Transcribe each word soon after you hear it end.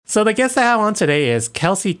So the guest I have on today is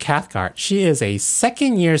Kelsey Cathcart. She is a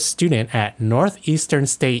second-year student at Northeastern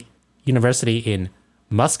State University in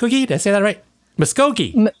Muskogee. Did I say that right?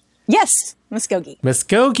 Muskogee. Yes, Muskogee.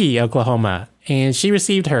 Muskogee, Oklahoma. And she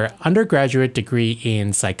received her undergraduate degree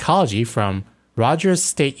in psychology from Rogers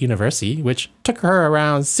State University, which took her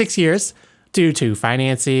around 6 years due to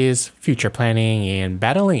finances, future planning, and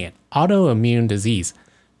battling an autoimmune disease.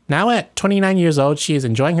 Now at 29 years old, she is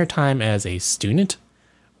enjoying her time as a student,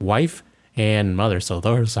 wife, and mother. So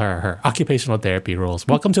those are her occupational therapy roles.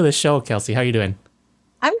 Welcome to the show, Kelsey. How are you doing?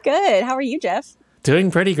 I'm good. How are you, Jeff? Doing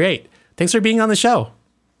pretty great. Thanks for being on the show.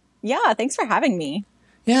 Yeah, thanks for having me.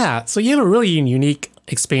 Yeah, so you have a really unique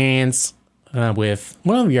experience with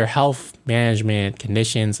one of your health management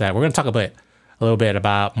conditions that we're going to talk a little bit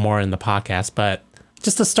about more in the podcast. But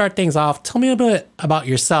just to start things off, tell me a bit about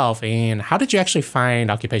yourself and how did you actually find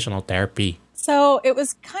occupational therapy? So it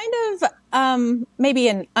was kind of maybe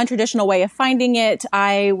an untraditional way of finding it.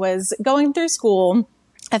 I was going through school.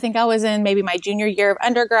 I think I was in maybe my junior year of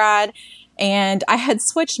undergrad, and I had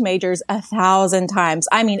switched majors 1,000 times.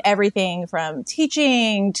 I mean, everything from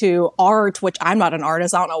teaching to art, which I'm not an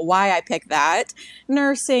artist. I don't know why I picked that.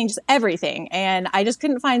 Nursing, just everything. And I just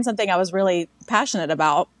couldn't find something I was really passionate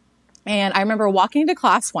about. And I remember walking to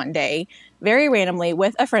class one day, very randomly,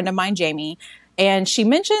 with a friend of mine, Jamie. And she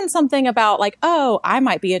mentioned something about like, oh, I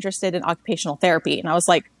might be interested in occupational therapy. And I was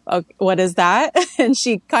like, oh, what is that? And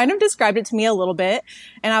she kind of described it to me a little bit.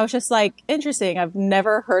 And I was just like, interesting. I've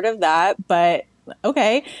never heard of that, but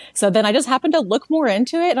okay. So then I just happened to look more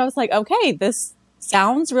into it. And I was like, okay, this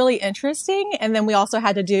sounds really interesting. And then we also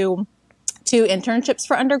had to do 2 internships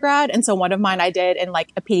for undergrad. And so one of mine I did in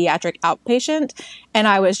like a pediatric outpatient, and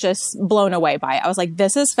I was just blown away by it. I was like,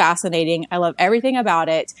 this is fascinating. I love everything about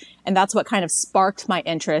it. And that's what kind of sparked my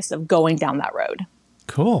interest of going down that road.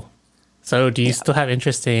 Cool. So do you still have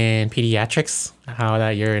interest in pediatrics, how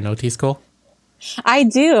that you're in OT school? I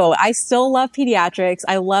do. I still love pediatrics.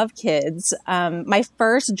 I love kids. My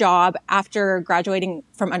first job after graduating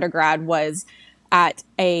from undergrad was at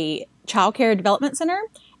a childcare development center.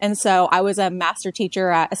 And so I was a master teacher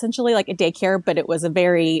at essentially like a daycare, but it was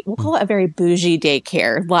we'll call it a very bougie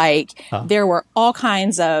daycare. Like there were all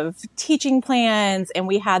kinds of teaching plans, and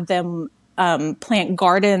we had them plant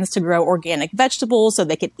gardens to grow organic vegetables so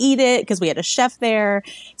they could eat it because we had a chef there.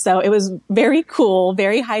 So it was very cool,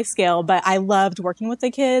 very high scale, but I loved working with the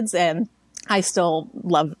kids, and I still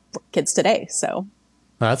love kids today. So.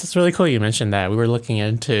 Well, that's just really cool you mentioned that. We were looking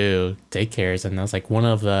into daycares, and that was like one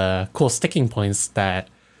of the cool sticking points that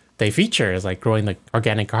they feature is like growing the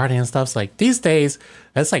organic garden and stuff. So like these days,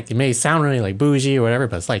 that's like, it may sound really like bougie or whatever,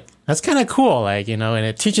 but it's like, that's kind of cool. Like, and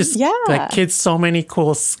it teaches like kids so many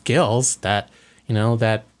cool skills that,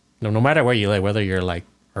 that no matter where you live, whether you're like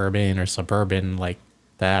urban or suburban, like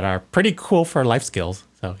that are pretty cool for life skills.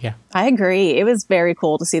 So, yeah. I agree. It was very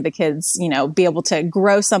cool to see the kids, be able to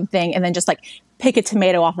grow something and then just like pick a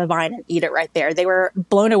tomato off the vine and eat it right there. They were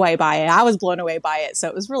blown away by it. I was blown away by it. So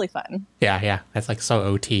it was really fun. Yeah. That's like so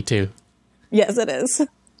OT too. Yes, it is.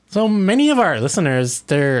 So many of our listeners,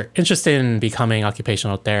 they're interested in becoming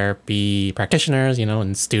occupational therapy practitioners,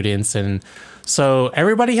 and students. And so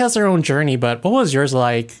everybody has their own journey, but what was yours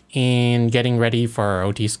like in getting ready for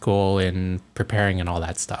OT school and preparing and all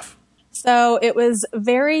that stuff? So it was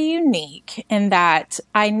very unique in that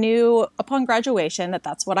I knew upon graduation that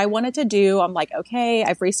that's what I wanted to do. I'm like, okay,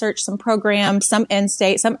 I've researched some programs, some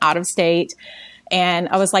in-state, some out-of-state. And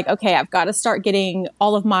I was like, okay, I've got to start getting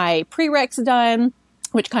all of my prereqs done,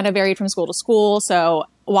 which kind of varied from school to school. So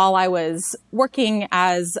while I was working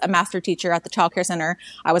as a master teacher at the childcare center,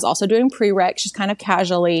 I was also doing prereqs just kind of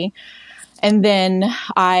casually. And then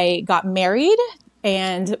I got married,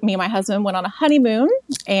 and me and my husband went on a honeymoon,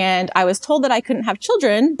 and I was told that I couldn't have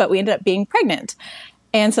children, but we ended up being pregnant.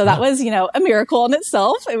 And so that was, a miracle in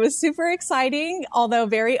itself. It was super exciting, although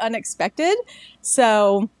very unexpected.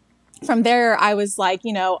 So from there, I was like,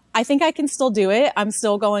 I think I can still do it. I'm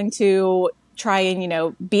still going to try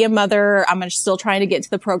and, be a mother. I'm still trying to get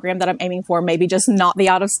to the program that I'm aiming for, maybe just not the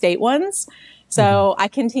out-of-state ones. So I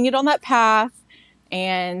continued on that path,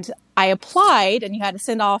 and I applied, and you had to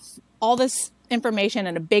send off all this information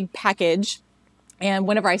in a big package. And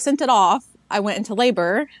whenever I sent it off, I went into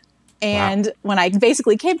labor. And when I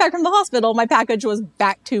basically came back from the hospital, my package was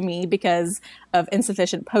back to me because of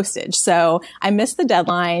insufficient postage. So I missed the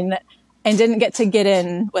deadline and didn't get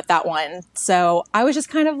in with that one. So I was just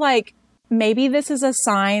kind of like, maybe this is a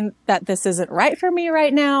sign that this isn't right for me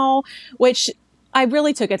right now, which I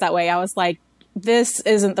really took it that way. I was like, this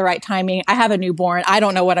isn't the right timing. I have a newborn. I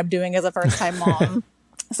don't know what I'm doing as a first-time mom.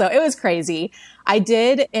 So it was crazy. I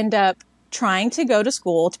did end up trying to go to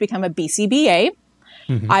school to become a BCBA.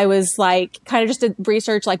 I was like, kind of just did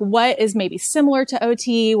research, like what is maybe similar to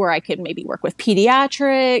OT where I could maybe work with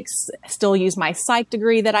pediatrics, still use my psych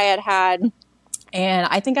degree that I had. And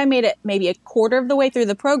I think I made it maybe a quarter of the way through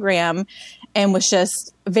the program and was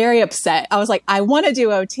just very upset. I was like, I want to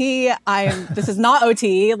do OT. This is not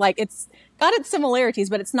OT. Like it's got its similarities,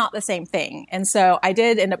 but it's not the same thing. And so I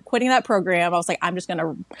did end up quitting that program. I was like, I'm just going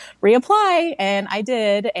to reapply. And I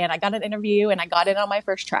did. And I got an interview and I got in on my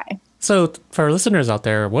first try. So for our listeners out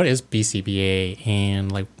there, what is BCBA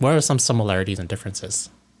and like what are some similarities and differences?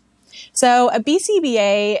 So a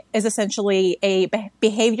BCBA is essentially a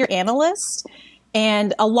behavior analyst.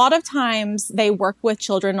 And a lot of times they work with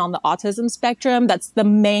children on the autism spectrum. That's the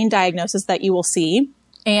main diagnosis that you will see.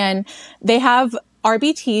 And they have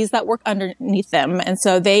RBTs that work underneath them. And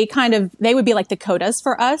so they would be like the CODAs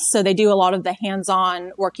for us. So they do a lot of the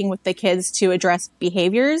hands-on working with the kids to address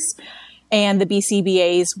behaviors. And the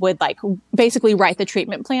BCBAs would like basically write the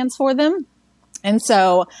treatment plans for them. And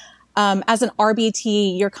so as an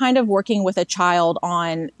RBT, you're kind of working with a child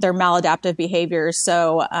on their maladaptive behaviors.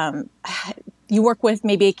 So you work with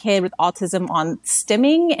maybe a kid with autism on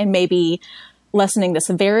stimming and maybe lessening the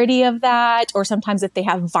severity of that. Or sometimes if they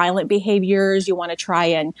have violent behaviors, you want to try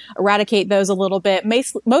and eradicate those a little bit,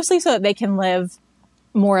 mostly so that they can live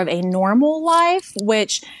more of a normal life,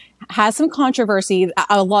 which has some controversy,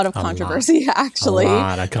 a lot of controversy, actually. A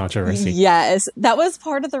lot of controversy. Yes. That was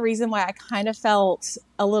part of the reason why I kind of felt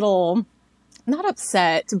a little, not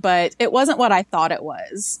upset, but it wasn't what I thought it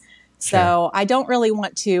was. Sure. So I don't really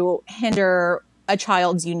want to hinder a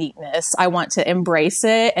child's uniqueness. I want to embrace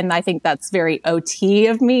it. And I think that's very OT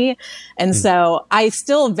of me. And so I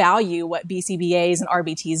still value what BCBAs and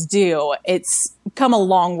RBTs do. It's come a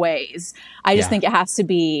long ways. I just think it has to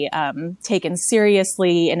be taken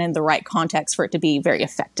seriously and in the right context for it to be very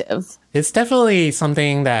effective. It's definitely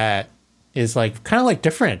something that is like kind of like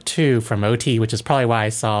different too from OT, which is probably why I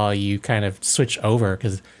saw you kind of switch over,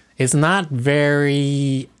 because it's not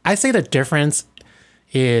very, I say the difference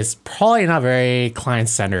is probably not very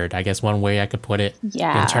client-centered, I guess one way I could put it,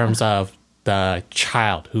 in terms of the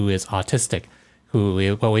child who is autistic,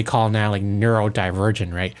 who what we call now like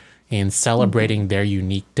neurodivergent, right? And celebrating their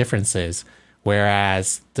unique differences.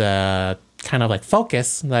 Whereas the kind of like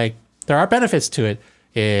focus, like there are benefits to it,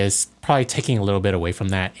 is probably taking a little bit away from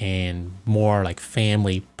that and more like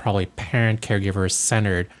family, probably parent, caregiver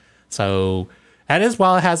centered. So that is,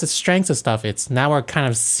 while it has its strengths and stuff, it's now we're kind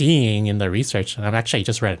of seeing in the research, and I've actually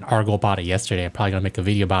just read an article about it yesterday. I'm probably going to make a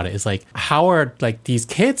video about it. It's like, how are like these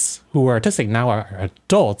kids who are autistic now are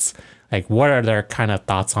adults, like what are their kind of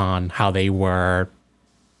thoughts on how they were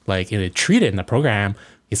like treated in the program,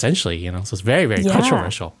 essentially, you know? So it's very, very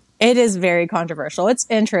controversial. It is very controversial. It's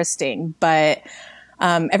interesting, but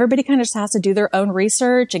everybody kind of just has to do their own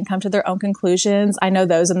research and come to their own conclusions. I know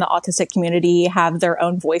those in the autistic community have their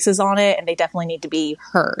own voices on it, and they definitely need to be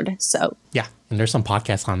heard. So yeah, and there's some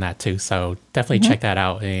podcasts on that too. So definitely check that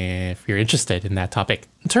out if you're interested in that topic.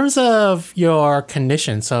 In terms of your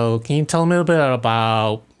condition, so can you tell me a little bit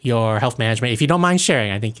about your health management, if you don't mind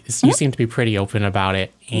sharing? I think you seem to be pretty open about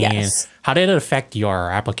it. And how did it affect your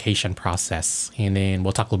application process? And then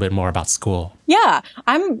we'll talk a little bit more about school. Yeah,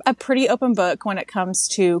 I'm a pretty open book when it comes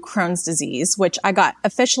to Crohn's disease, which I got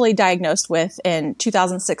officially diagnosed with in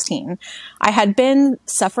 2016. I had been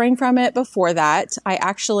suffering from it before that. I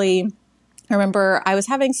remember I was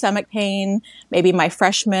having stomach pain, maybe my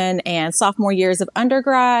freshman and sophomore years of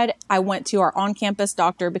undergrad. I went to our on-campus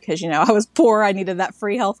doctor because, you know, I was poor. I needed that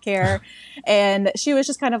free healthcare. And she was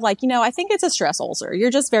just kind of like, you know, I think it's a stress ulcer.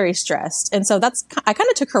 You're just very stressed. And so I kind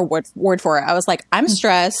of took her word for it. I was like, I'm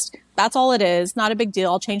stressed. That's all it is. Not a big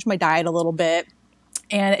deal. I'll change my diet a little bit.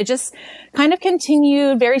 And it just kind of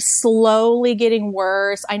continued, very slowly getting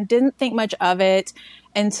worse. I didn't think much of it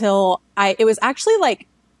until it was actually like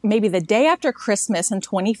maybe the day after Christmas in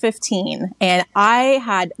 2015. And I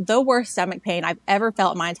had the worst stomach pain I've ever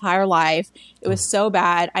felt in my entire life. It was so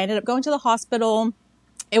bad. I ended up going to the hospital.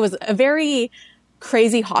 It was a very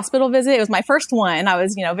crazy hospital visit. It was my first one. I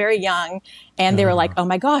was, you know, very young, and they were like, oh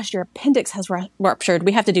my gosh, your appendix has ruptured.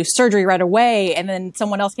 We have to do surgery right away. And then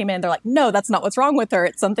someone else came in and they're like, no, that's not what's wrong with her.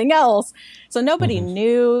 It's something else. So nobody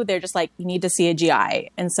knew. They're just like, you need to see a GI.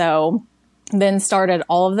 And so then started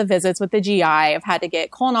all of the visits with the GI. I've had to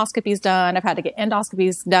get colonoscopies done. I've had to get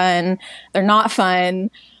endoscopies done. They're not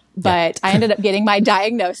fun, but I ended up getting my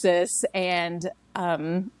diagnosis. And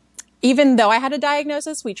even though I had a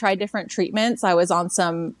diagnosis, we tried different treatments. I was on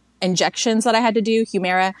some injections that I had to do,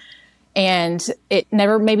 Humira. And it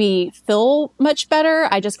never made me feel much better.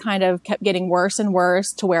 I just kind of kept getting worse and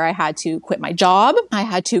worse to where I had to quit my job. I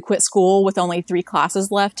had to quit school with only 3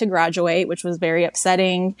 classes left to graduate, which was very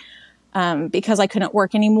upsetting. Because I couldn't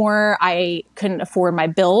work anymore, I couldn't afford my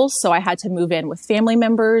bills. So I had to move in with family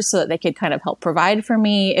members so that they could kind of help provide for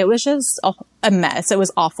me. It was just a mess. It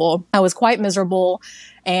was awful. I was quite miserable.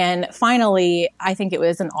 And finally, I think it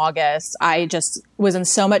was in August, I just was in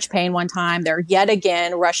so much pain one time. They're yet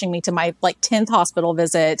again rushing me to my 10th hospital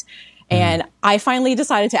visit. And I finally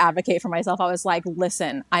decided to advocate for myself. I was like,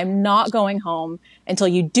 listen, I'm not going home until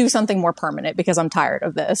you do something more permanent because I'm tired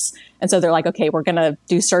of this. And so they're like, okay, we're going to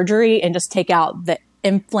do surgery and just take out the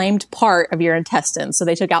inflamed part of your intestines. So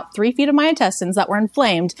they took out 3 feet of my intestines that were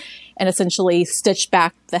inflamed and essentially stitched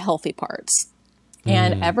back the healthy parts.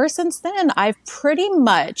 And ever since then, I've pretty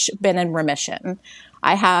much been in remission.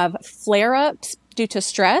 I have flare-ups due to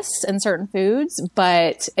stress and certain foods,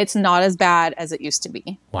 but it's not as bad as it used to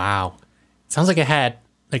be. Wow. Sounds like it had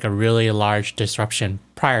like a really large disruption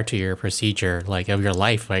prior to your procedure, like of your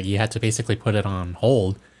life. Like you had to basically put it on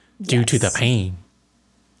hold due to the pain.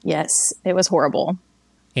 Yes, it was horrible.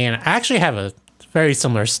 And I actually have a very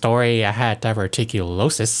similar story. I had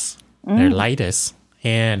diverticulosis, nerlitis,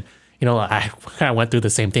 and I kind of went through the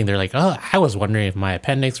same thing. They're like, oh, I was wondering if my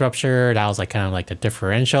appendix ruptured. I was like kind of like the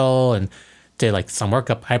differential and did like some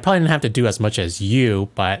workup. I probably didn't have to do as much as you,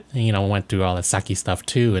 but went through all the sucky stuff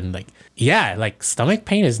too. And like, yeah, like stomach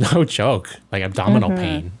pain is no joke. Like abdominal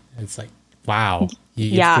pain. It's like, wow.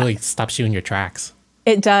 It really stops you in your tracks.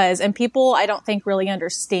 It does. And people, I don't think really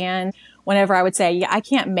understand whenever I would say, yeah, I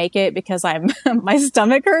can't make it because my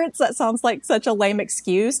stomach hurts. That sounds like such a lame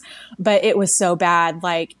excuse, but it was so bad.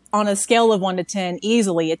 Like on a scale of 1 to 10,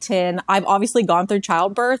 easily a 10. I've obviously gone through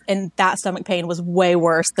childbirth and that stomach pain was way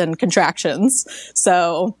worse than contractions.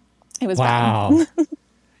 So it was bad.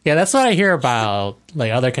 Yeah, that's what I hear about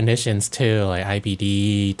like other conditions too, like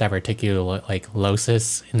IBD,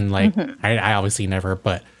 diverticulosis, and like I obviously never,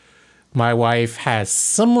 but my wife has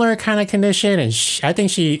similar kind of condition, and I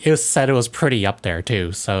think it said it was pretty up there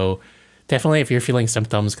too. So definitely, if you're feeling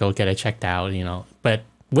symptoms, go get it checked out. But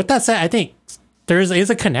with that said, I think there is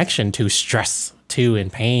a connection to stress too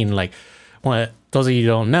and pain. Like, those of you who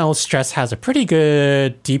don't know, stress has a pretty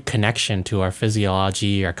good deep connection to our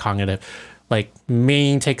physiology, our cognitive. Like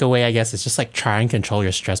main takeaway, I guess, is just like try and control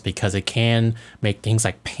your stress because it can make things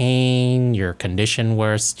like pain, your condition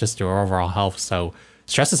worse, just your overall health. So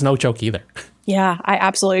stress is no joke either. Yeah, I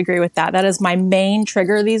absolutely agree with that. That is my main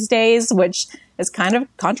trigger these days, which is kind of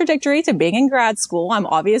contradictory to being in grad school. I'm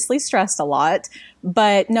obviously stressed a lot,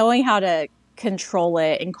 but knowing how to control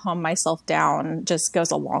it and calm myself down just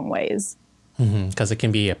goes a long ways. Because it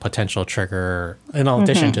can be a potential trigger in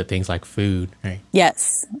addition to things like food, right?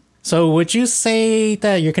 Yes. So would you say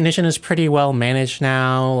that your condition is pretty well managed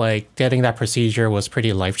now? Like getting that procedure was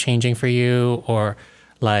pretty life-changing for you? Or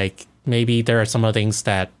like maybe there are some of the things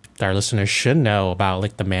that our listeners should know about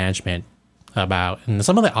like the management and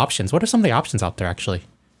some of the options. What are some of the options out there actually?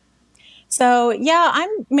 So yeah,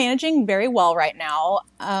 I'm managing very well right now.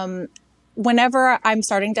 Whenever I'm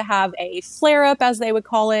starting to have a flare up, as they would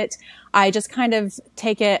call it, I just kind of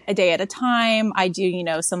take it a day at a time. I do,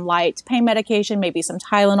 some light pain medication, maybe some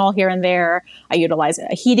Tylenol here and there. I utilize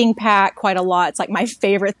a heating pack quite a lot. It's like my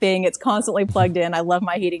favorite thing. It's constantly plugged in. I love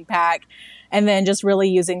my heating pack. And then just really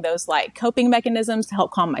using those like coping mechanisms to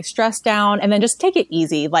help calm my stress down, and then just take it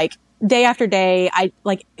easy. Like day after day,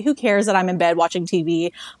 who cares that I'm in bed watching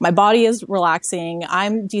TV? My body is relaxing.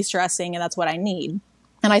 I'm de-stressing, and that's what I need.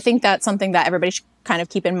 And I think that's something that everybody should kind of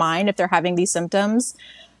keep in mind if they're having these symptoms.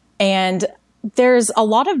 And there's a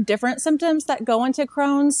lot of different symptoms that go into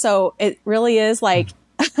Crohn's. So it really is like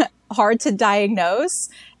hard to diagnose.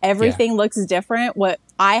 Everything looks different. What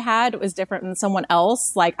I had was different than someone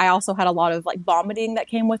else. Like I also had a lot of like vomiting that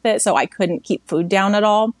came with it. So I couldn't keep food down at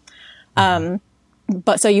all.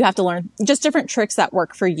 But so you have to learn just different tricks that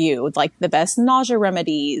work for you, like the best nausea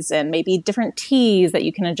remedies and maybe different teas that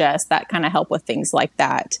you can adjust that kind of help with things like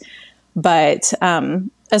that. But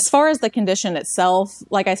as far as the condition itself,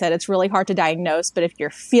 like I said, it's really hard to diagnose. But if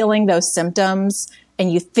you're feeling those symptoms and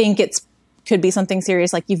you think could be something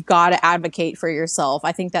serious, like you've got to advocate for yourself.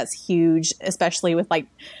 I think that's huge, especially with like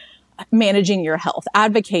managing your health.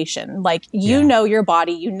 Advocation, like you know your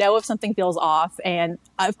body, if something feels off, and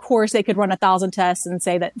of course they could run 1,000 tests and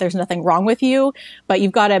say that there's nothing wrong with you, but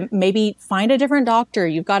you've got to maybe find a different doctor.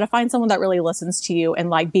 You've got to find someone that really listens to you and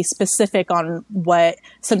like be specific on what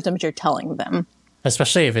symptoms you're telling them.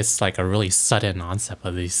 Especially if it's like a really sudden onset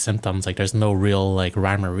of these symptoms, like there's no real like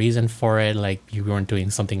rhyme or reason for it. Like you weren't doing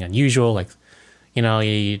something unusual, like you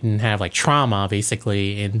didn't have like trauma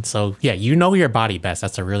basically. And so, yeah, you know your body best.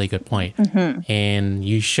 That's a really good point. And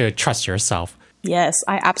you should trust yourself. Yes,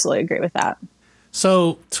 I absolutely agree with that.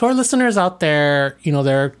 So to our listeners out there,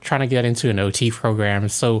 they're trying to get into an OT program.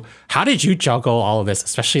 So how did you juggle all of this,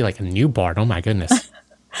 especially like a newborn? Oh my goodness.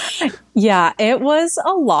 Yeah, it was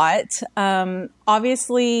a lot.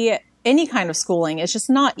 Obviously, any kind of schooling is just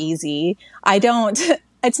not easy.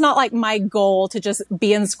 It's not like my goal to just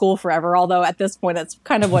be in school forever, although at this point, that's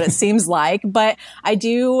kind of what it seems like. But I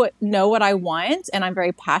do know what I want, and I'm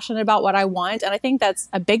very passionate about what I want. And I think that's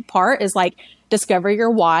a big part is like discover your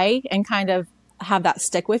why and kind of have that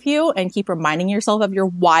stick with you and keep reminding yourself of your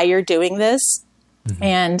why you're doing this.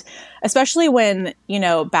 And especially when,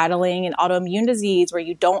 battling an autoimmune disease where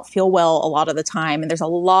you don't feel well a lot of the time, and there's a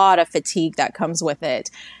lot of fatigue that comes with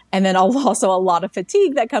it. And then also a lot of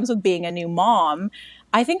fatigue that comes with being a new mom.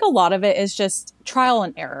 I think a lot of it is just trial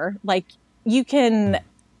and error. Like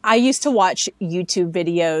I used to watch YouTube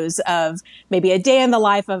videos of maybe a day in the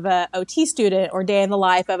life of a OT student or day in the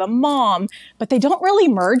life of a mom, but they don't really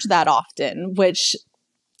merge that often, which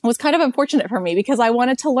was kind of unfortunate for me because I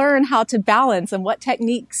wanted to learn how to balance and what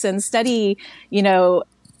techniques and study,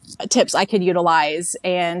 tips I could utilize.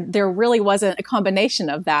 And there really wasn't a combination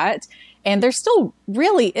of that. And there still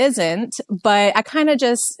really isn't, but I kind of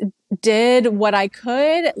just did what I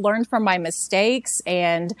could, learned from my mistakes,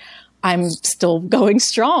 and I'm still going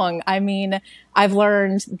strong. I mean, I've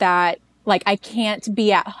learned that like I can't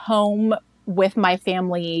be at home with my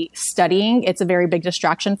family studying. It's a very big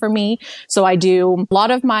distraction for me. So I do a lot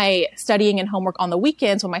of my studying and homework on the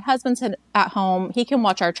weekends when my husband's at home. He can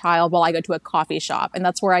watch our child while I go to a coffee shop. And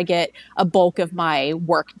that's where I get a bulk of my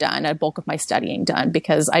work done, a bulk of my studying done,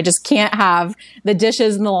 because I just can't have the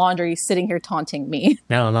dishes and the laundry sitting here taunting me.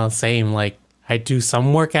 No, same. Like I do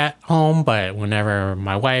some work at home, but whenever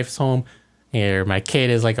my wife's home or my kid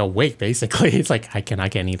is like awake, basically, it's like I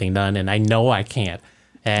cannot get anything done. And I know I can't.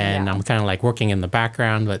 And I'm kind of like working in the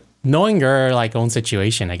background, but knowing your like own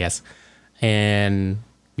situation, I guess, and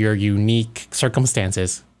your unique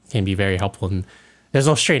circumstances can be very helpful. And there's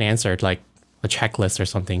no straight answer like a checklist or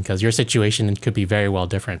something, because your situation could be very well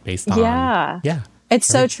different based on. Yeah. It's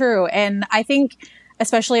so true. And I think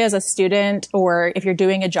especially as a student or if you're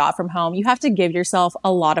doing a job from home, you have to give yourself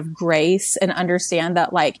a lot of grace and understand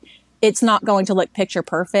that like it's not going to look picture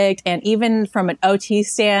perfect. And even from an OT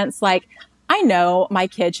stance, like I know my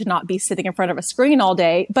kid should not be sitting in front of a screen all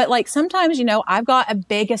day, but like sometimes, I've got a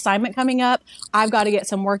big assignment coming up. I've got to get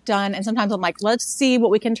some work done. And sometimes I'm like, let's see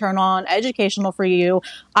what we can turn on educational for you.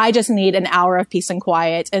 I just need an hour of peace and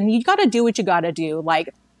quiet. And you got to do what you got to do.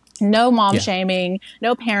 Like no mom shaming,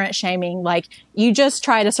 no parent shaming. Like you just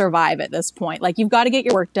try to survive at this point. Like you've got to get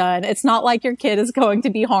your work done. It's not like your kid is going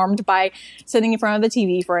to be harmed by sitting in front of the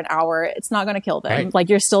TV for an hour. It's not going to kill them. Right. Like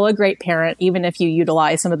you're still a great parent, even if you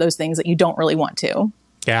utilize some of those things that you don't really want to.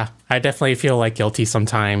 Yeah, I definitely feel like guilty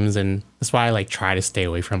sometimes. And that's why I like try to stay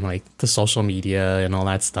away from like the social media and all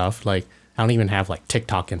that stuff. Like I don't even have like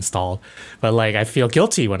TikTok installed, but like I feel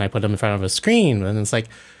guilty when I put them in front of a screen, and it's like,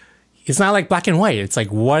 it's not like black and white. It's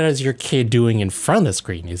like, what is your kid doing in front of the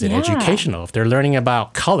screen? Is it educational? If they're learning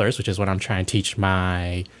about colors, which is what I'm trying to teach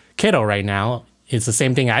my kiddo right now, it's the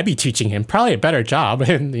same thing I'd be teaching him, probably a better job.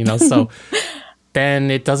 And, so then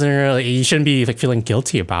it doesn't really, you shouldn't be like feeling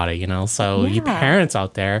guilty about it, So you parents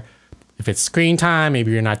out there, if it's screen time,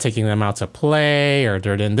 maybe you're not taking them out to play or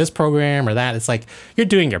they're in this program or that, it's like, you're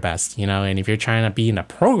doing your best, and if you're trying to be in a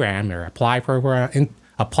program or apply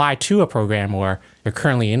to a program, or you're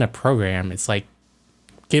currently in a program, it's like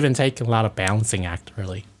give and take, a lot of balancing act,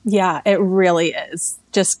 really. Yeah, it really is.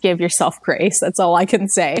 Just give yourself grace. That's all I can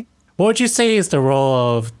say. What would you say is the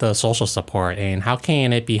role of the social support, and how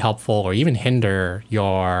can it be helpful or even hinder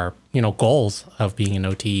your, goals of being an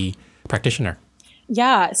OT practitioner?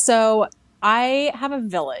 Yeah, so I have a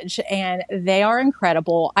village and they are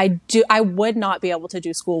incredible. I would not be able to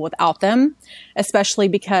do school without them, especially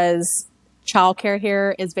because childcare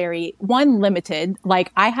here is very limited.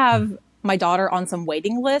 Like I have my daughter on some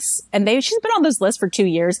waiting lists, and she's been on those lists for 2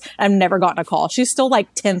 years. I've never gotten a call. She's still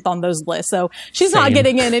like 10th on those lists. So she's not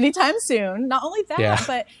getting in anytime soon. Not only that,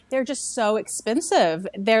 but they're just so expensive.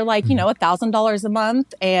 They're like, $1,000 a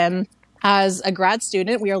month. And as a grad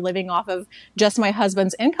student, we are living off of just my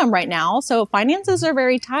husband's income right now. So finances are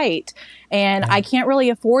very tight, and I can't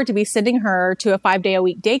really afford to be sending her to a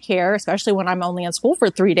 5-day-a-week daycare, especially when I'm only in school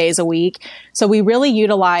for 3 days a week. So we really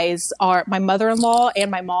utilize my mother-in-law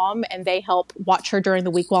and my mom, and they help watch her during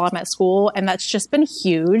the week while I'm at school. And that's just been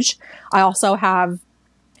huge. I also have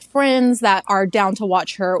friends that are down to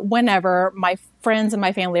watch her whenever. My friends and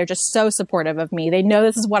my family are just so supportive of me. They know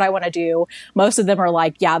this is what I want to do. Most of them are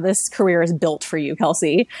like, yeah, this career is built for you,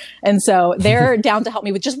 Kelsey. And so they're down to help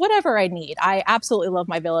me with just whatever I need. I absolutely love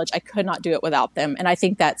my village. I could not do it without them. And I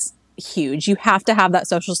think that's huge. You have to have that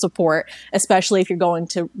social support, especially if you're going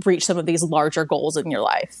to reach some of these larger goals in your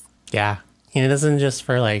life. Yeah. And it isn't just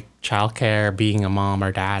for like childcare, being a mom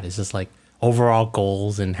or dad. It's just like overall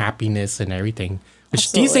goals and happiness and everything, which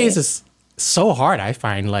Absolutely. these days is so hard. I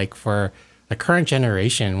find like for the current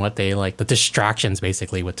generation, what they like, the distractions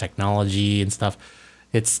basically with technology and stuff.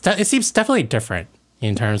 It seems definitely different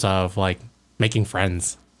in terms of like making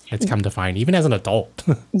friends. It's come to find, even as an adult.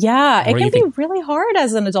 Yeah, it What do can you be think? really hard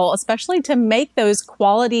as an adult, especially to make those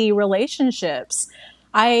quality relationships.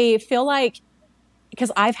 I feel like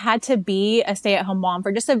because I've had to be a stay-at-home mom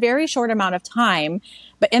for just a very short amount of time.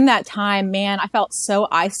 But in that time, man, I felt so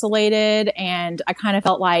isolated, and I kind of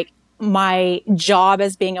felt like my job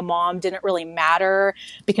as being a mom didn't really matter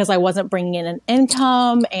because I wasn't bringing in an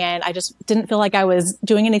income, and I just didn't feel like I was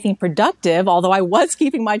doing anything productive, although I was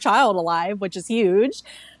keeping my child alive, which is huge.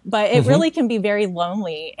 But it Hmm. really can be very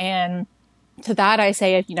lonely. And to that, I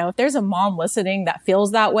say, if there's a mom listening that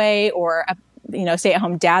feels that way, or a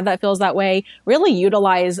stay-at-home dad that feels that way, really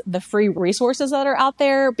utilize the free resources that are out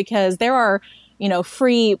there, because there are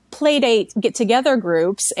free play date get together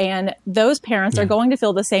groups, and those parents are Yeah. going to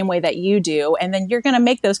feel the same way that you do. And then you're going to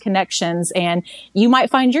make those connections, and you might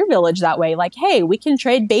find your village that way. Like, hey, we can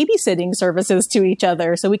trade babysitting services to each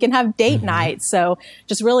other so we can have date Hmm. nights. So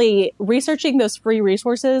just really researching those free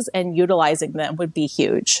resources and utilizing them would be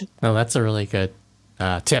huge. No, that's a really good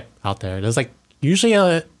tip out there. There's like usually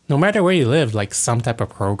no matter where you live, like some type of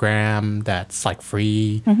program that's like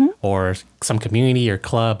free or some community or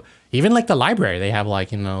club. Even like the library, they have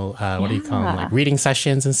like, what do you call them? Yeah. Like reading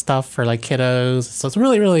sessions and stuff for like kiddos. So it's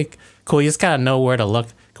really, really cool. You just gotta know where to look.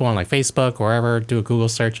 Go on like Facebook or wherever, do a Google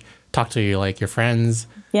search, talk to your friends,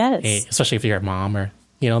 Yes. especially if you're a mom or,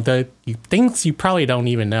 things you probably don't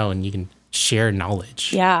even know, and you can share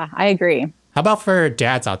knowledge. Yeah, I agree. How about for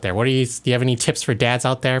dads out there? Do you have any tips for dads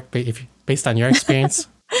out there based on your experience?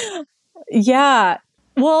 Yeah.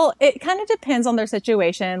 Well, it kind of depends on their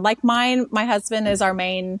situation. Like mine, my husband is our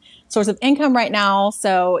main source of income right now.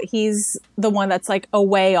 So he's the one that's like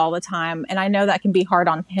away all the time. And I know that can be hard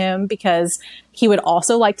on him because he would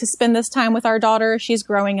also like to spend this time with our daughter. She's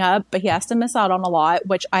growing up, but he has to miss out on a lot,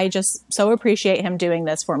 which I just so appreciate him doing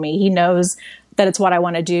this for me. He knows that it's what I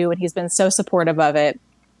want to do, and he's been so supportive of it.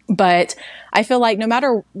 But I feel like no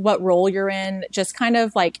matter what role you're in, just kind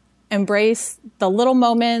of like embrace the little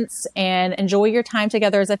moments and enjoy your time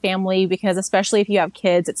together as a family, because especially if you have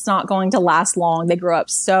kids, it's not going to last long. They grow up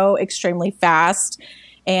so extremely fast.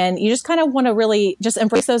 And you just kind of want to really just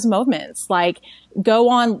embrace those moments, like go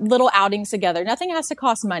on little outings together. Nothing has to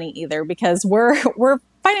cost money either, because we're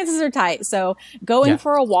finances are tight. So going Yeah.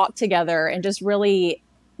 for a walk together and just really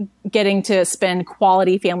getting to spend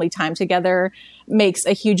quality family time together makes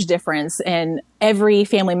a huge difference in every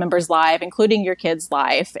family member's life, including your kid's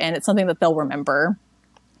life. And it's something that they'll remember.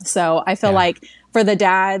 So I feel Yeah. like for the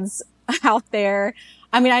dads out there,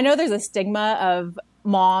 I mean, I know there's a stigma of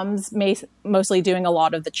moms mostly doing a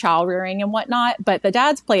lot of the child rearing and whatnot, but the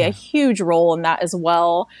dads play a Yeah. huge role in that as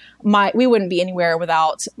well. We wouldn't be anywhere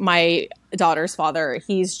without my daughter's father.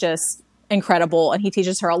 He's just incredible, and he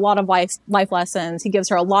teaches her a lot of life lessons. He gives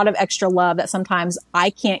her a lot of extra love that sometimes I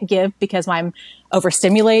can't give because I'm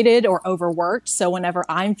overstimulated or overworked. So whenever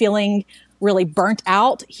I'm feeling really burnt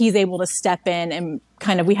out, he's able to step in and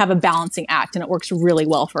kind of, we have a balancing act, and it works really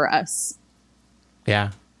well for us.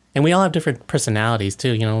 Yeah. And we all have different personalities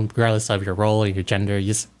too, regardless of your role or your gender. You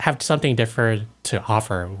just have something different to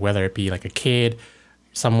offer, whether it be like a kid,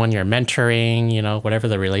 someone you're mentoring, whatever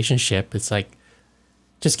the relationship. It's like,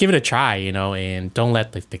 just give it a try, and don't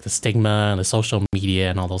let the stigma and the social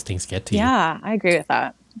media and all those things get to you. Yeah, I agree with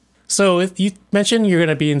that. So if you mentioned you're going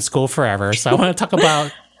to be in school forever. So I want to talk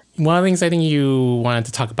about one of the things I think you wanted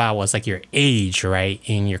to talk about was like your age, right,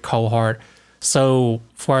 in your cohort. So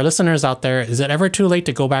for our listeners out there, is it ever too late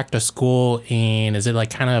to go back to school? And is it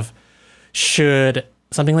like kind of, should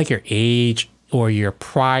something like your age or your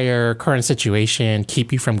prior current situation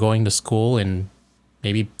keep you from going to school and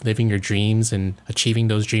maybe living your dreams and achieving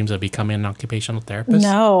those dreams of becoming an occupational therapist?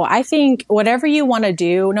 No, I think whatever you want to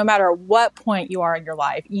do, no matter what point you are in your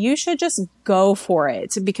life, you should just go for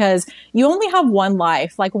it, because you only have one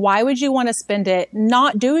life. Like, why would you want to spend it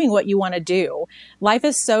not doing what you want to do? Life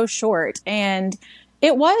is so short. And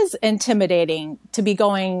it was intimidating to be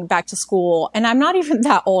going back to school. And I'm not even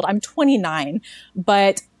that old. I'm 29,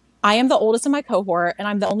 but I am the oldest in my cohort, and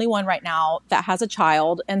I'm the only one right now that has a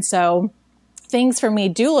child. And so things for me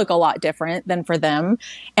do look a lot different than for them.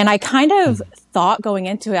 And I kind of thought going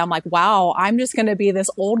into it, I'm like, wow, I'm just going to be this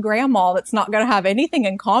old grandma that's not going to have anything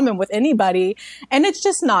in common with anybody. And it's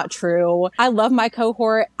just not true. I love my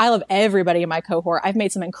cohort. I love everybody in my cohort. I've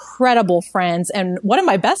made some incredible friends. And one of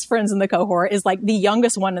my best friends in the cohort is like the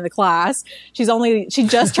youngest one in the class. She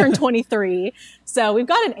just turned 23. So we've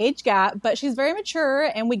got an age gap, but she's very mature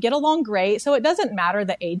and we get along great. So it doesn't matter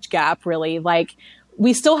the age gap really. Like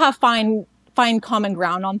we still have find common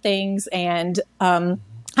ground on things. And I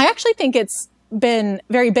actually think it's been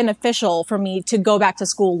very beneficial for me to go back to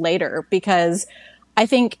school later, because I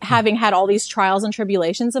think having had all these trials and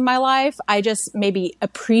tribulations in my life, I just maybe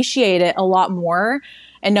appreciate it a lot more.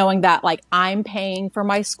 And knowing that like I'm paying for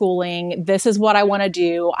my schooling, this is what I want to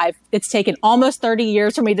do. It's taken almost 30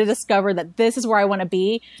 years for me to discover that this is where I want to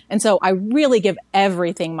be. And so I really give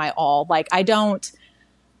everything my all. Like I don't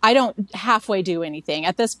halfway do anything.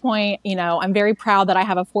 At this point, you know, I'm very proud that I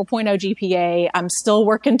have a 4.0 GPA. I'm still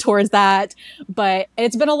working towards that, but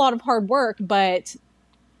it's been a lot of hard work. But,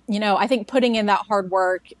 you know, I think putting in that hard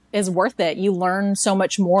work is worth it. You learn so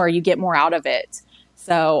much more. You get more out of it.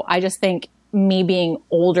 So I just think me being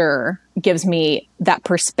older gives me that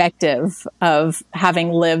perspective of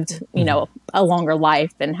having lived, you know, a longer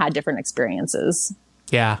life and had different experiences.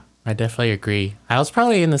 Yeah, I definitely agree. I was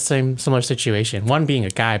probably in the similar situation. One being a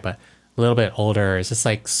guy, but a little bit older. It's just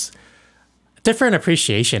like different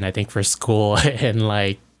appreciation, I think, for school and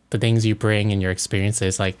like the things you bring and your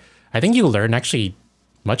experiences. Like, I think you learn actually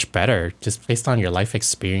much better just based on your life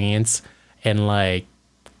experience, and like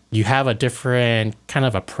you have a different kind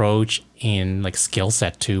of approach in like skill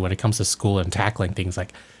set too when it comes to school and tackling things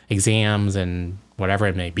like exams and whatever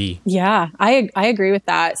it may be. Yeah, I agree with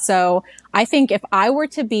that. So I think if I were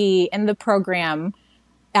to be in the program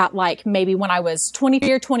at like maybe when I was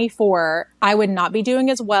 23 or 24, I would not be doing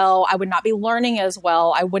as well. I would not be learning as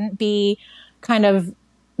well. I wouldn't be kind of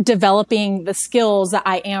developing the skills that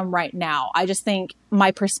I am right now. I just think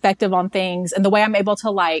my perspective on things and the way I'm able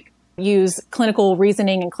to like use clinical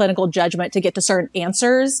reasoning and clinical judgment to get to certain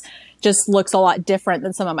answers just looks a lot different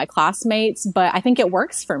than some of my classmates, but I think it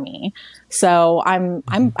works for me. So I'm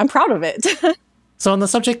proud of it. So on the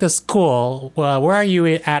subject of school, where are you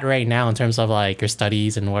at right now in terms of like your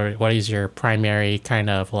studies, and what is your primary kind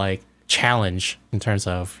of like challenge in terms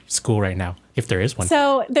of school right now, if there is one?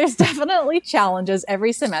 So there's definitely challenges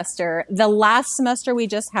every semester. The last semester we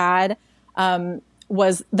just had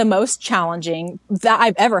was the most challenging that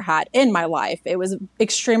I've ever had in my life. It was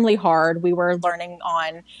extremely hard. We were learning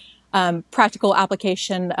on practical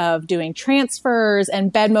application of doing transfers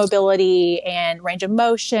and bed mobility and range of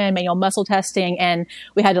motion, manual muscle testing. And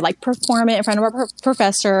we had to like perform it in front of our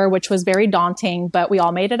professor, which was very daunting, but we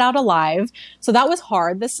all made it out alive. So that was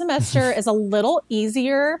hard. This semester is a little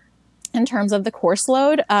easier in terms of the course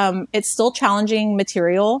load. It's still challenging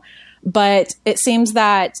material, but it seems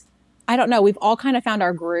that I don't know, we've all kind of found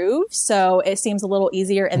our groove. So it seems a little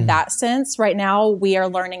easier in that sense. Right now, we are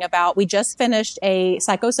learning we just finished a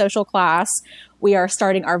psychosocial class. We are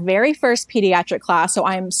starting our very first pediatric class. So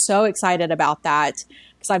I'm so excited about that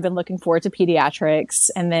because I've been looking forward to pediatrics.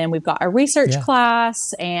 And then we've got a research class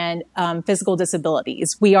and physical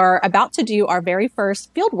disabilities. We are about to do our very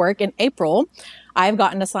first field work in April. I've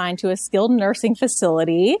gotten assigned to a skilled nursing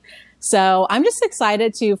facility. So I'm just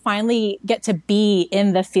excited to finally get to be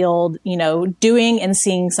in the field, you know, doing and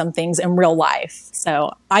seeing some things in real life.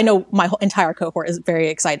 So I know my whole entire cohort is very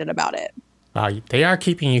excited about it. They are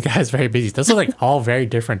keeping you guys very busy. Those are like all very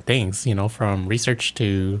different things, you know, from research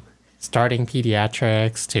to starting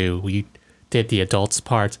pediatrics to we did the adults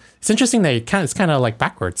part. It's interesting that it's kind of like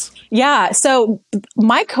backwards. Yeah. So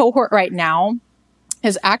my cohort right now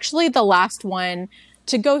is actually the last one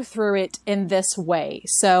to go through it in this way.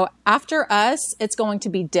 So after us, it's going to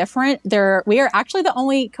be different. We are actually the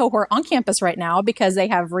only cohort on campus right now because they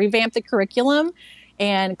have revamped the curriculum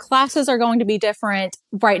and classes are going to be different.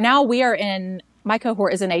 Right now, my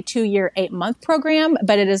cohort is in a 2-year, 8-month program,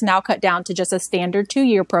 but it is now cut down to just a standard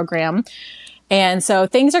 2-year program. And so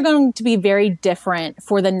things are going to be very different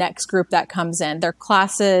for the next group that comes in. Their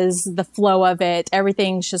classes, the flow of it,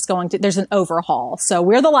 everything's just there's an overhaul. So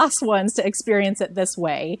we're the last ones to experience it this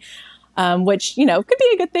way, which, you know, could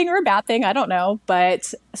be a good thing or a bad thing. I don't know.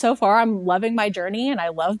 But so far I'm loving my journey and I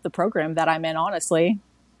love the program that I'm in, honestly.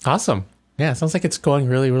 Awesome. Yeah. It sounds like it's going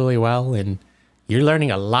really, really well. And you're learning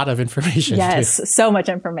a lot of information. Yes. Too. So much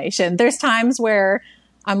information. There's times where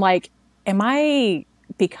I'm like, am I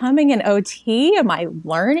becoming an OT? Am I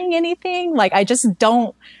learning anything? Like, I just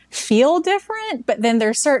don't feel different. But then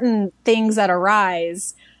there's certain things that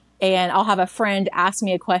arise and I'll have a friend ask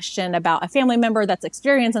me a question about a family member that's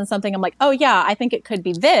experiencing something. I'm like, oh yeah, I think it could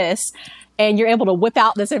be this. And you're able to whip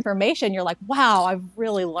out this information. You're like, wow, I've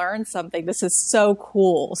really learned something. This is so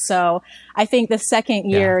cool. So I think the second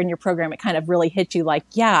year in your program, it kind of really hit you like,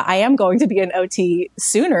 yeah, I am going to be an OT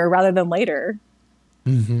sooner rather than later.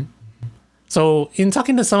 Mm-hmm. So in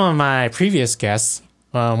talking to some of my previous guests,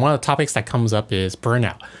 one of the topics that comes up is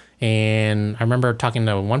burnout. And I remember talking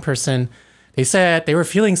to one person, they said they were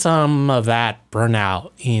feeling some of that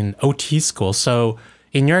burnout in OT school. So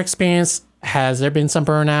in your experience, has there been some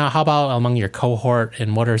burnout? How about among your cohort?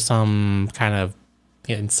 And what are some kind of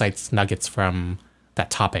insights, nuggets from that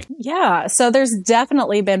topic? Yeah, so there's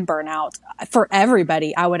definitely been burnout for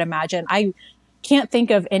everybody, I would imagine. I can't think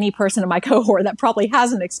of any person in my cohort that probably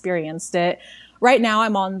hasn't experienced it. Right now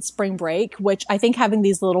I'm on spring break, which I think having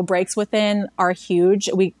these little breaks within are huge.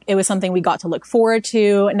 It was something we got to look forward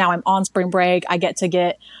to. Now I'm on spring break. I get to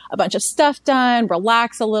get a bunch of stuff done,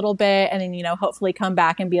 relax a little bit, and then, hopefully come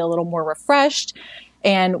back and be a little more refreshed.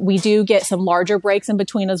 And we do get some larger breaks in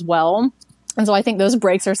between as well. And so I think those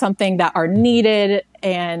breaks are something that are needed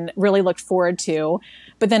and really looked forward to.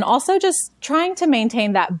 But then also just trying to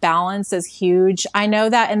maintain that balance is huge. I know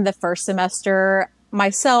that in the first semester,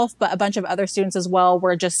 myself, but a bunch of other students as well,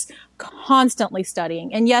 were just constantly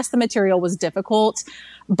studying. And yes, the material was difficult,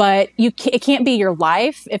 but it can't be your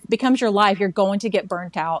life. If it becomes your life, you're going to get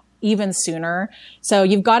burnt out even sooner. So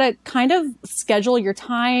you've got to kind of schedule your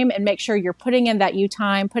time and make sure you're putting in that you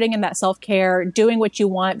time, putting in that self-care, doing what you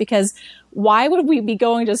want, because why would we be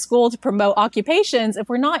going to school to promote occupations if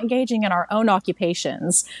we're not engaging in our own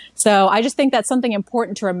occupations? So I just think that's something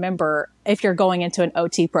important to remember if you're going into an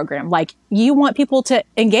OT program. Like, you want people to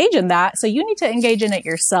engage in that, so you need to engage in it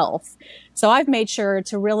yourself. So I've made sure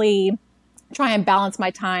to really try and balance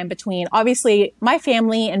my time between obviously my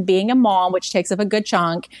family and being a mom, which takes up a good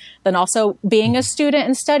chunk, then also being a student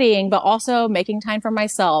and studying, but also making time for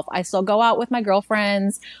myself. I still go out with my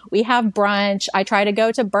girlfriends. We have brunch. I try to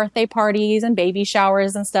go to birthday parties and baby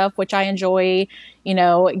showers and stuff, which I enjoy,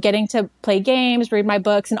 getting to play games, read my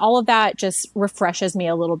books, and all of that just refreshes me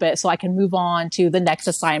a little bit so I can move on to the next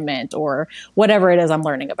assignment or whatever it is I'm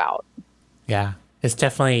learning about. Yeah. It's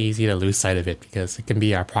definitely easy to lose sight of it because it can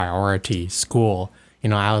be our priority, school.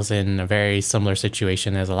 I was in a very similar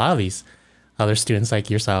situation as a lot of these other students like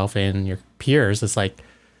yourself and your peers. It's like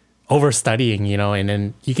overstudying, and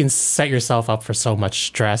then you can set yourself up for so much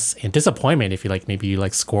stress and disappointment if maybe you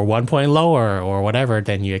score 1 point lower or whatever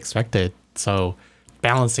than you expected. So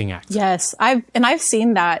balancing act. Yes, I've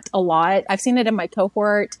seen that a lot. I've seen it in my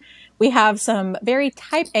cohort. We have some very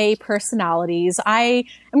type A personalities. I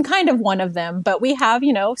am kind of one of them, but we have,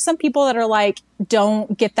 some people that are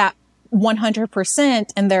don't get that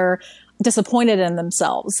 100% and they're disappointed in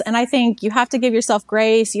themselves. And I think you have to give yourself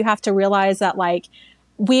grace. You have to realize that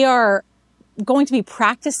we are going to be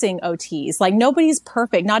practicing OTs. Nobody's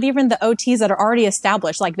perfect. Not even the OTs that are already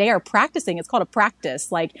established. They are practicing. It's called a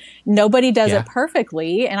practice. Nobody does it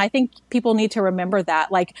perfectly. And I think people need to remember that.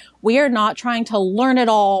 We are not trying to learn it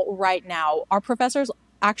all right now. Our professors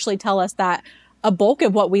actually tell us that a bulk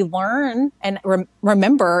of what we learn and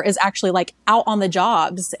remember is actually out on the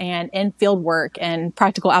jobs and in field work and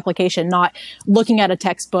practical application, not looking at a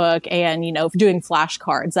textbook and, doing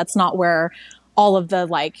flashcards. That's not where all of the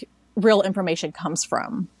real information comes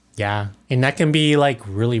from. Yeah. And that can be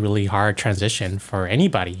really, really hard transition for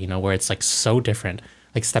anybody, where it's so different,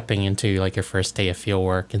 stepping into your first day of field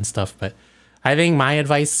work and stuff. But I think my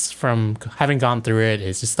advice from having gone through it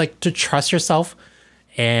is just to trust yourself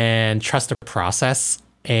and trust the process.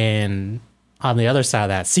 And on the other side of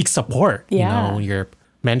that, seek support, your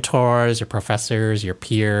mentors, your professors, your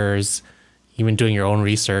peers, even doing your own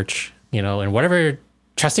research, and whatever,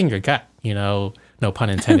 trusting your gut, no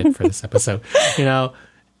pun intended for this episode,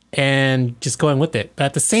 and just going with it. But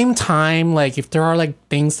at the same time, if there are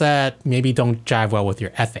things that maybe don't jive well with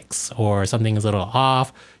your ethics or something is a little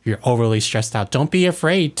off, you're overly stressed out, don't be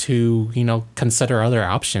afraid to, consider other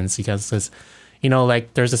options because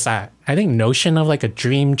there's this, I think, notion of a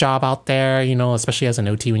dream job out there, especially as an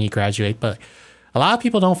OT when you graduate. But a lot of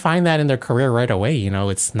people don't find that in their career right away.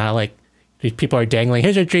 It's not people are dangling,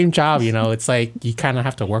 here's your dream job. It's you kind of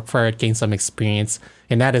have to work for it, gain some experience.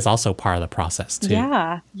 And that is also part of the process too.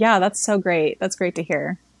 Yeah. Yeah. That's so great. That's great to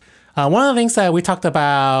hear. One of the things that we talked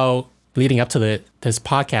about leading up to this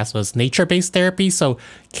podcast was nature-based therapy. So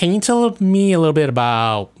can you tell me a little bit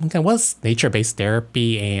about what's nature-based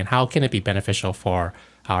therapy and how can it be beneficial for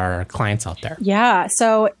our clients out there? Yeah.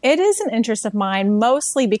 So it is an interest of mine,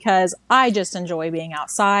 mostly because I just enjoy being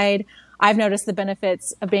outside. I've noticed the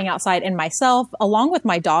benefits of being outside in myself, along with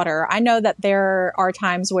my daughter. I know that there are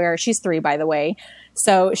times where she's 3, by the way.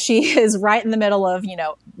 So she is right in the middle of,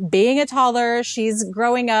 being a toddler. She's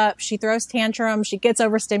growing up. She throws tantrums. She gets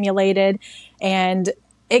overstimulated, and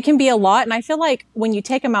it can be a lot. And I feel like when you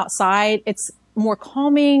take them outside, it's more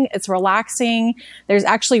calming. It's relaxing. There's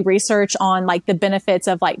actually research on like the benefits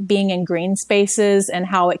of like being in green spaces and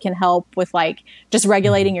how it can help with like just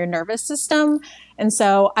regulating your nervous system. And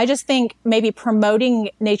so I just think maybe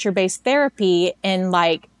promoting nature-based therapy and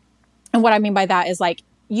what I mean by that is like,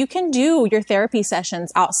 you can do your therapy sessions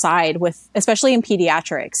outside especially in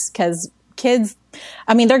pediatrics, because kids,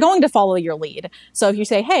 they're going to follow your lead. So if you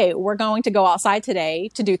say, hey, we're going to go outside today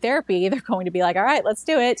to do therapy, they're going to be like, all right, let's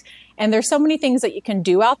do it. And there's so many things that you can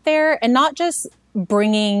do out there, and not just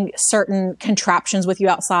bringing certain contraptions with you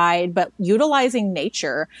outside, but utilizing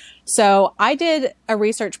nature. So I did a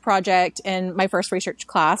research project in my first research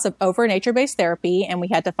class over nature-based therapy, and we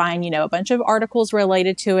had to find, a bunch of articles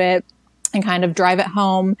related to it and kind of drive it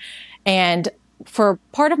home. And for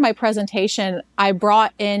part of my presentation, I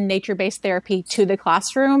brought in nature-based therapy to the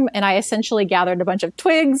classroom, and I essentially gathered a bunch of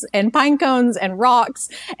twigs and pine cones and rocks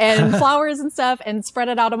and flowers and stuff and spread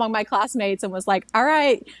it out among my classmates and was like, all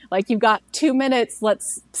right, like you've got 2 minutes.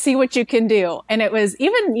 Let's see what you can do. And it was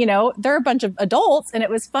even, they're a bunch of adults, and it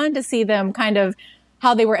was fun to see them kind of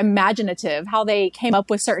how they were imaginative, how they came up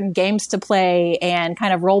with certain games to play and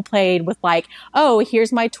kind of role played with like, oh,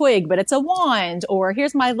 here's my twig, but it's a wand, or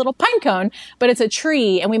here's my little pine cone, but it's a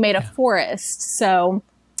tree, and we made a forest. So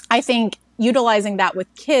I think utilizing that with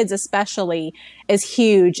kids especially is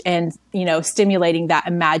huge, and, stimulating that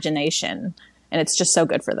imagination. And it's just so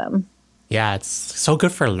good for them. Yeah, it's so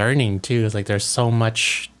good for learning too. It's like there's so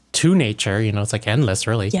much to nature, it's like endless,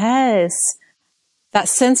 really. Yes. That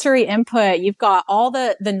sensory input, you've got all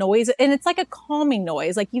the noise, and it's like a calming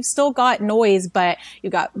noise. Like you've still got noise, but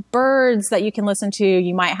you've got birds that you can listen to.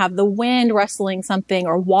 You might have the wind rustling something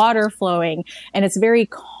or water flowing, and it's very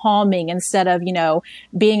calming instead of,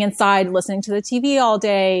 being inside listening to the TV all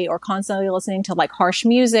day or constantly listening to like harsh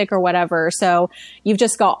music or whatever. So you've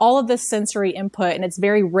just got all of this sensory input, and it's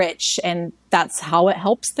very rich, and that's how it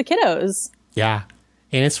helps the kiddos. Yeah.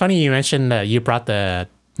 And it's funny you mentioned that you brought the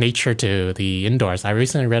nature to the indoors. I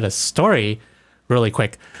recently read a story really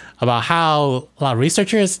quick about how a lot of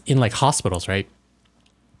researchers in like hospitals, right?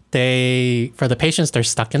 For the patients, they're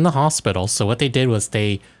stuck in the hospital. So what they did was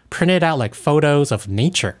they printed out like photos of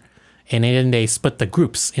nature, and then they split the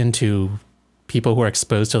groups into people who are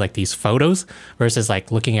exposed to like these photos versus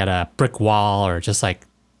like looking at a brick wall or just like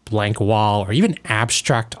blank wall or even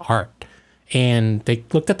abstract art. And they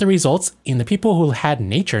looked at the results, and the people who had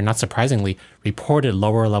nature, not surprisingly, reported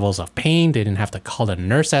lower levels of pain. They didn't have to call the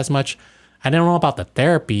nurse as much. I don't know about the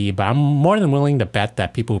therapy, but I'm more than willing to bet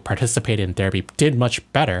that people who participated in therapy did much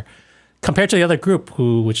better compared to the other group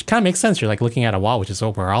which kind of makes sense. You're like looking at a wall, which is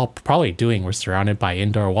what we're all probably doing. We're surrounded by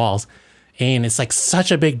indoor walls, and it's like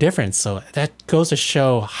such a big difference. So that goes to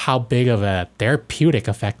show how big of a therapeutic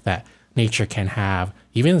effect that nature can have,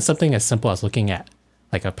 even something as simple as looking at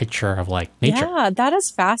like a picture of like nature. Yeah, that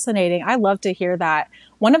is fascinating. I love to hear that.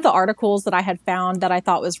 One of the articles that I had found that I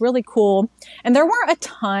thought was really cool, and there weren't a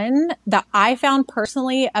ton that I found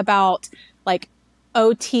personally about like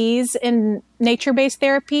OTs in nature-based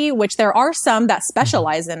therapy, which there are some that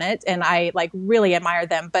specialize in it, and I like really admire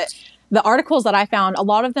them. But the articles that I found, a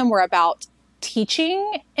lot of them were about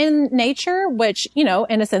teaching in nature, which, in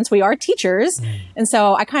a sense, we are teachers. And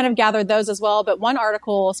so I kind of gathered those as well. But one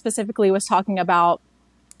article specifically was talking about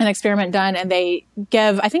an experiment done, and they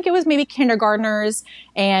I think it was maybe kindergartners,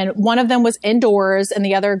 and one of them was indoors, and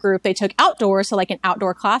the other group they took outdoors, so like an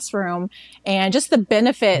outdoor classroom, and just the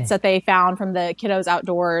benefits that they found from the kiddos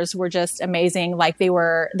outdoors were just amazing. Like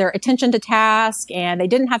their attention to task, and they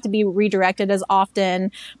didn't have to be redirected as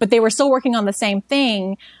often, but they were still working on the same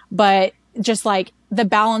thing, but just like the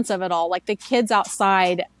balance of it all, like the kids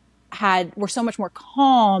outside were so much more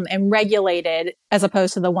calm and regulated as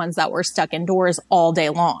opposed to the ones that were stuck indoors all day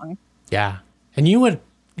long. Yeah. And you would,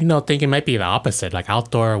 think it might be the opposite. Like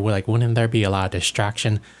outdoor, wouldn't there be a lot of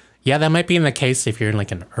distraction? Yeah, that might be in the case if you're in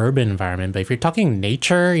like an urban environment. But if you're talking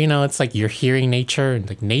nature, it's like you're hearing nature, and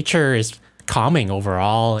like nature is calming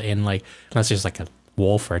overall. And like, unless there's like a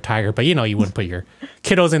wolf or a tiger, but you wouldn't put your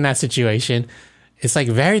kiddos in that situation. It's like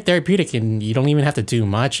very therapeutic, and you don't even have to do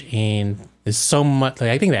much. And there's so much,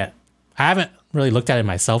 like, I think that I haven't really looked at it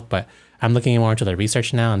myself, but I'm looking more into the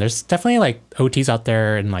research now. And there's definitely like OTs out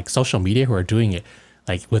there and like social media who are doing it,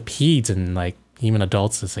 like with peds and like even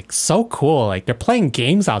adults. It's like so cool. Like they're playing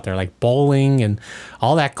games out there, like bowling and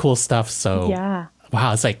all that cool stuff. So yeah,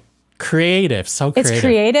 wow, it's like creative, so It's creative.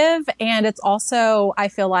 creative, and it's also, I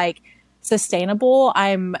feel like, sustainable.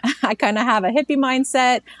 I kind of have a hippie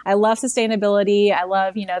mindset. I love sustainability. I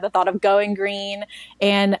love, the thought of going green.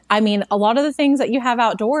 And I mean, a lot of the things that you have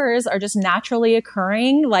outdoors are just naturally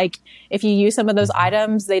occurring. Like if you use some of those Mhm.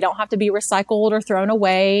 items, they don't have to be recycled or thrown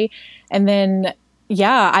away. And then,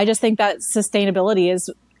 yeah, I just think that sustainability is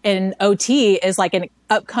in OT is like an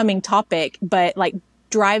upcoming topic, but like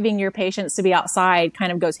driving your patients to be outside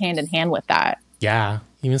kind of goes hand in hand with that. Yeah,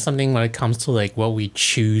 even something when it comes to like what we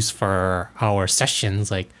choose for our sessions,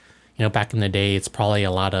 like, back in the day, it's probably a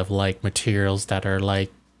lot of like materials that are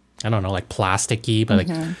like, I don't know, like plasticky, but like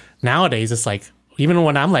Mm-hmm. nowadays it's like, even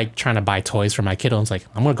when I'm like trying to buy toys for my kiddo, it's like,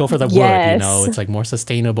 I'm gonna go for the wood, Yes. it's like more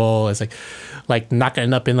sustainable. It's like not gonna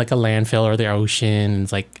end up in like a landfill or the ocean.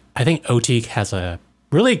 It's like, I think OT has a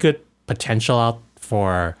really good potential out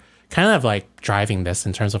for kind of like driving this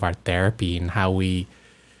in terms of our therapy and how we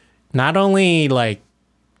not only like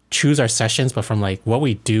choose our sessions, but from like what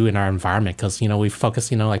we do in our environment. Cause, we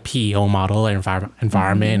focus, like PEO model, our environment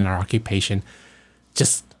Mm-hmm. and our occupation.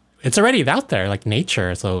 Just, it's already out there, like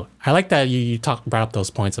nature. So I like that you brought up those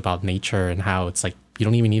points about nature and how it's like, you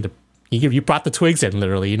don't even need to, you brought the twigs in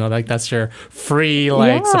literally, like that's your free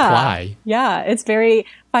like Yeah. supply. Yeah. It's very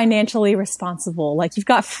financially responsible. Like you've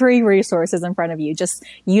got free resources in front of you. Just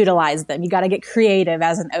utilize them. You got to get creative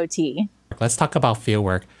as an OT. Let's talk about field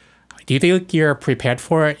work. Do you think you're prepared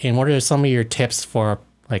for it? And what are some of your tips for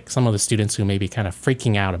like some of the students who may be kind of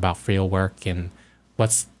freaking out about field work and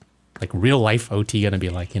what's like real life OT going to be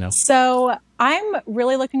like? So I'm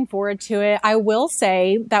really looking forward to it. I will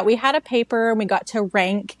say that we had a paper and we got to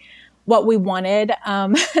rank what we wanted.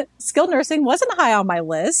 Skilled nursing wasn't high on my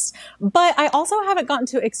list, but I also haven't gotten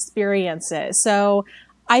to experience it. So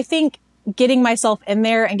I think getting myself in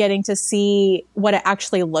there and getting to see what it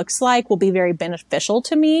actually looks like will be very beneficial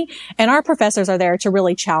to me. And our professors are there to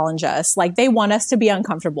really challenge us. Like they want us to be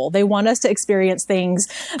uncomfortable. They want us to experience things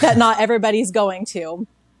that not everybody's going to.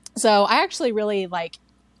 So I actually really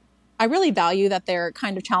I really value that they're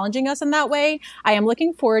kind of challenging us in that way. I am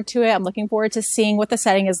looking forward to it. I'm looking forward to seeing what the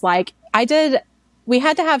setting is like. We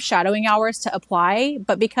had to have shadowing hours to apply,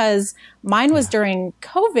 but because mine was Yeah. during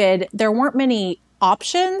COVID, there weren't many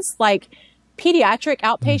options. Like pediatric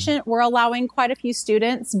Mm. outpatient were allowing quite a few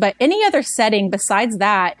students, but any other setting besides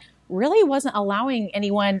that really wasn't allowing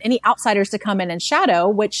any outsiders to come in and shadow,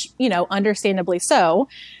 which, understandably so.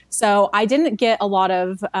 So I didn't get a lot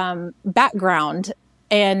of background.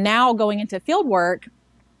 And now going into field work,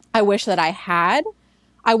 I wish that I had.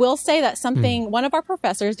 I will say that Mm. one of our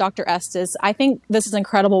professors, Dr. Estes, I think this is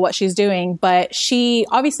incredible what she's doing, but she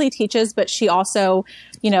obviously teaches, but she also,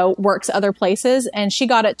 works other places. And she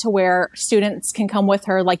got it to where students can come with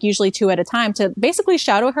her, like usually two at a time, to basically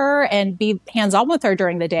shadow her and be hands on with her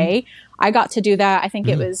during the day. I got to do that. I think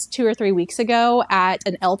it Mm. was 2 or 3 weeks ago at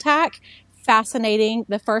an LTAC. Fascinating.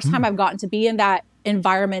 The first time Mm. I've gotten to be in that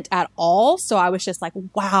environment at all. So I was just like,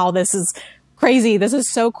 wow, this is crazy. This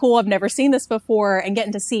is so cool. I've never seen this before. And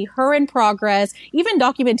getting to see her in progress, even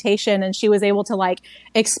documentation. And she was able to like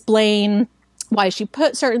explain why she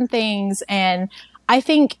put certain things. And I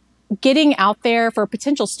think getting out there for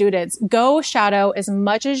potential students, go shadow as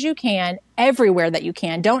much as you can everywhere that you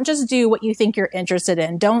can. Don't just do what you think you're interested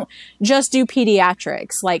in. Don't just do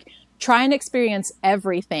pediatrics. Like try and experience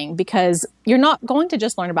everything because you're not going to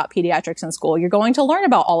just learn about pediatrics in school. You're going to learn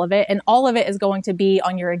about all of it, and all of it is going to be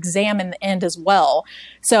on your exam in the end as well.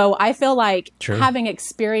 So I feel like True. having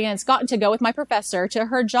gotten to go with my professor to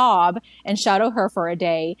her job and shadow her for a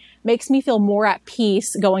day makes me feel more at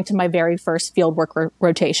peace going to my very first fieldwork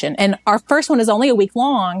rotation. And our first one is only a week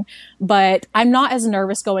long, but I'm not as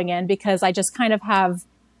nervous going in because I just kind of have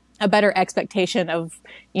a better expectation of,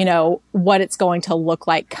 what it's going to look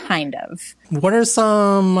like, kind of. What are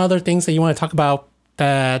some other things that you want to talk about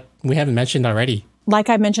that we haven't mentioned already? Like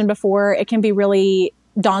I mentioned before, it can be really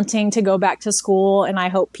daunting to go back to school. And I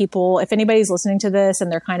hope people, if anybody's listening to this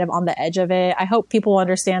and they're kind of on the edge of it, I hope people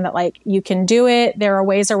understand that like you can do it. There are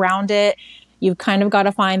ways around it. You've kind of got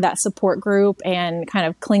to find that support group and kind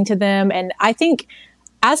of cling to them. And I think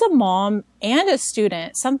as a mom and a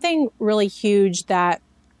student, something really huge that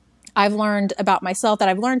I've learned about myself that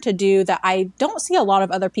I've learned to do that I don't see a lot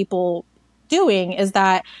of other people doing is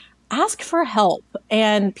that ask for help.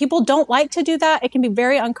 And people don't like to do that. It can be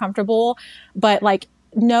very uncomfortable, but like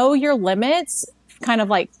know your limits, kind of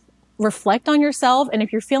like reflect on yourself. And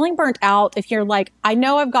if you're feeling burnt out, if you're like, I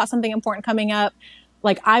know I've got something important coming up,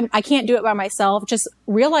 like I can't do it by myself. Just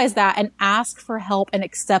realize that and ask for help and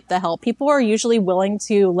accept the help. People are usually willing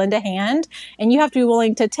to lend a hand, and you have to be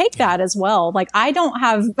willing to take that as well. Like I don't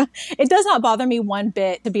have, it does not bother me one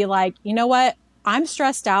bit to be like, you know what? I'm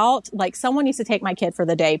stressed out. Like someone needs to take my kid for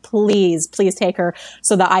the day. Please, please take her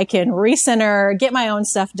so that I can recenter, get my own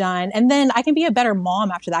stuff done. And then I can be a better mom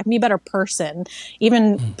after that. I can be a better person.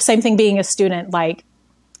 Even same thing being a student. Like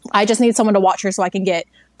I just need someone to watch her so I can get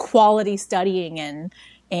quality studying in.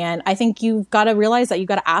 And I think you've got to realize that you've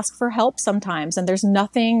got to ask for help sometimes. And there's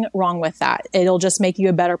nothing wrong with that. It'll just make you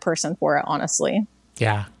a better person for it, honestly.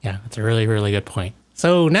 Yeah. That's a really, really good point.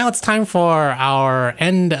 So now it's time for our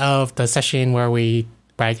end of the session where we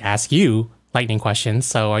ask you lightning questions.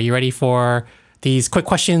 So are you ready for these quick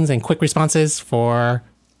questions and quick responses for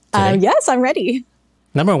today? Yes, I'm ready.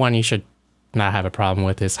 Number one, you should not have a problem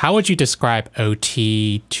with this. How would you describe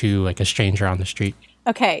OT to like a stranger on the street?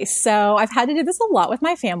 Okay, so I've had to do this a lot with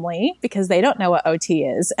my family because they don't know what OT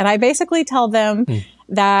is. And I basically tell them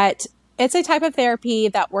that it's a type of therapy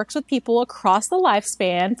that works with people across the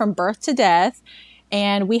lifespan from birth to death.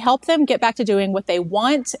 And we help them get back to doing what they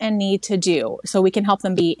want and need to do. So we can help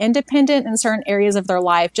them be independent in certain areas of their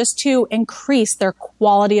life just to increase their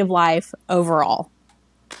quality of life overall.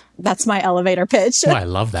 That's my elevator pitch. Oh, I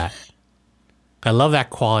love that. I love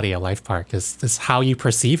that quality of life part because this is how you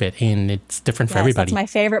perceive it and it's different for everybody. That's my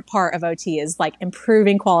favorite part of OT is like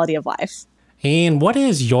improving quality of life. And what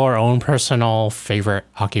is your own personal favorite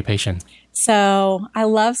occupation? So I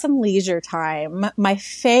love some leisure time. My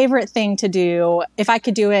favorite thing to do, if I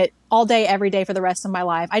could do it all day, every day for the rest of my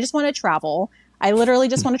life, I just want to travel. I literally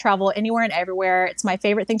just want to travel anywhere and everywhere. It's my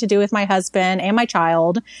favorite thing to do with my husband and my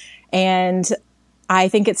child. And I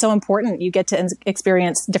think it's so important. You get to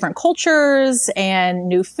experience different cultures and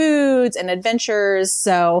new foods and adventures.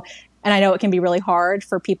 So, and I know it can be really hard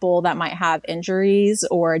for people that might have injuries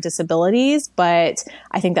or disabilities, but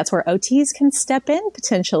I think that's where OTs can step in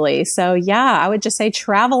potentially. So yeah, I would just say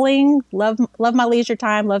traveling, love my leisure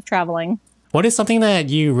time, love traveling. What is something that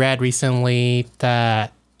you read recently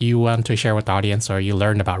that you want to share with the audience or you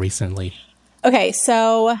learned about recently? Okay,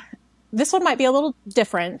 so this one might be a little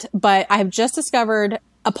different, but I've just discovered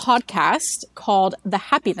a podcast called The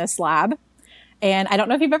Happiness Lab. And I don't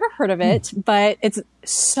know if you've ever heard of it, but it's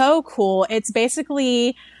so cool. It's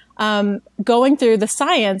basically going through the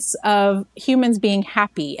science of humans being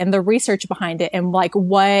happy and the research behind it and like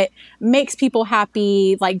what makes people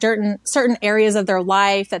happy, like certain areas of their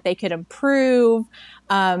life that they could improve,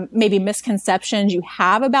 maybe misconceptions you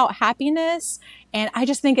have about happiness. And I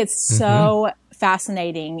just think it's so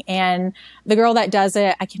fascinating. And the girl that does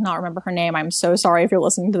it, I cannot remember her name. I'm so sorry if you're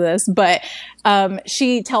listening to this, but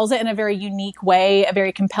she tells it in a very unique way, a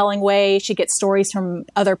very compelling way. She gets stories from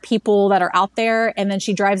other people that are out there, and then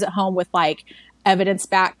she drives it home with like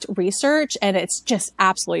evidence-backed research. And it's just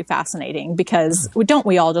absolutely fascinating because don't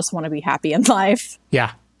we all just want to be happy in life?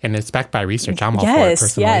 Yeah. And it's backed by research. I'm all for it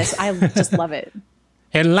personally. Yes. I just love it.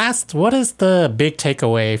 And last, what is the big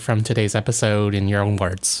takeaway from today's episode in your own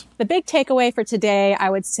words? The big takeaway for today, I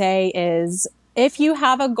would say, is if you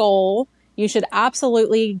have a goal, you should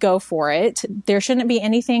absolutely go for it. There shouldn't be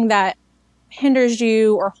anything that hinders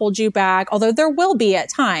you or holds you back, although there will be at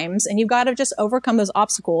times, and you've got to just overcome those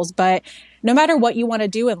obstacles. But no matter what you want to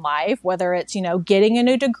do in life, whether it's, getting a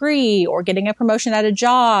new degree or getting a promotion at a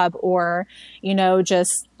job or,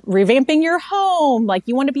 just revamping your home, like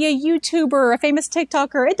you want to be a YouTuber, a famous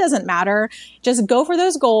TikToker, it doesn't matter. Just go for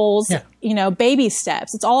those goals, baby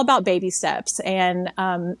steps. It's all about baby steps. And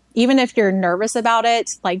even if you're nervous about it,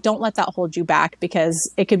 like don't let that hold you back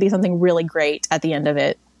because it could be something really great at the end of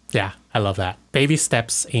it. Yeah, I love that. Baby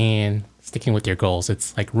steps and sticking with your goals.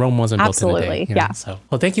 It's like Rome wasn't built in a day. Yeah. So,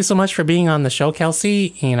 well, thank you so much for being on the show,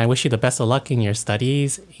 Kelsey. And I wish you the best of luck in your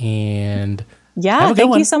studies. And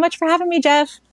thank you so much for having me, Jeff.